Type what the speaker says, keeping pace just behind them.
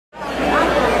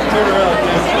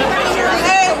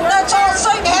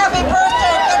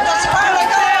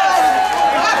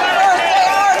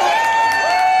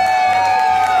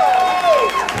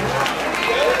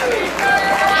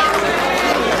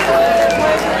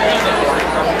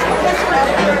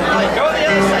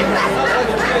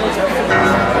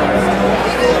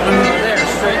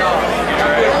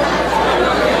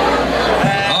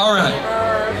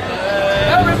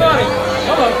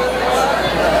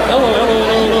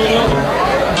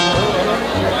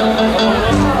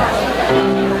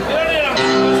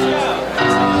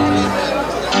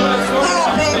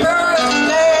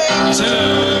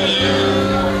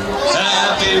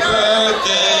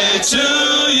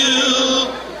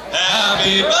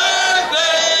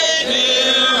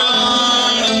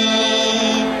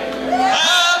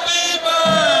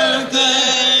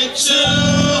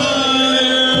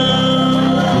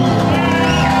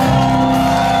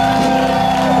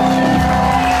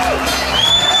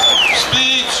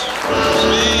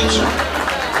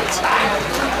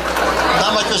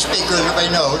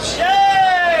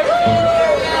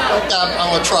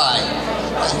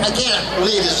I can't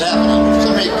believe this is happening.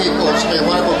 So many people, so many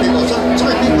wonderful people, so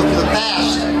many people from the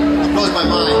past. It blows my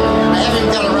mind. I haven't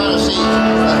even got around to see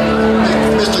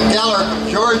Mr. Geller from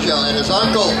Georgia and his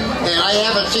uncle, and I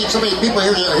haven't seen so many people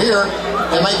here that are here.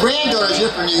 And my granddaughter's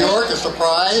here from New York, a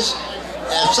surprise,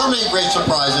 and so many great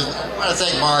surprises. I want to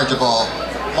thank Marge of all.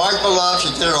 Marge, my love,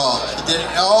 she did it all. She did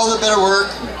all the bit of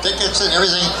work, tickets and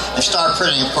everything, and Star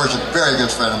Printing, of course, a very good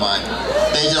friend of mine.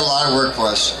 They did a lot of work for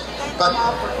us. But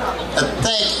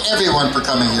thank everyone for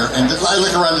coming here. And I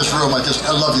look around this room, I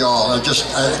love you all. I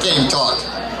can't even talk.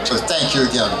 So thank you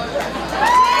again.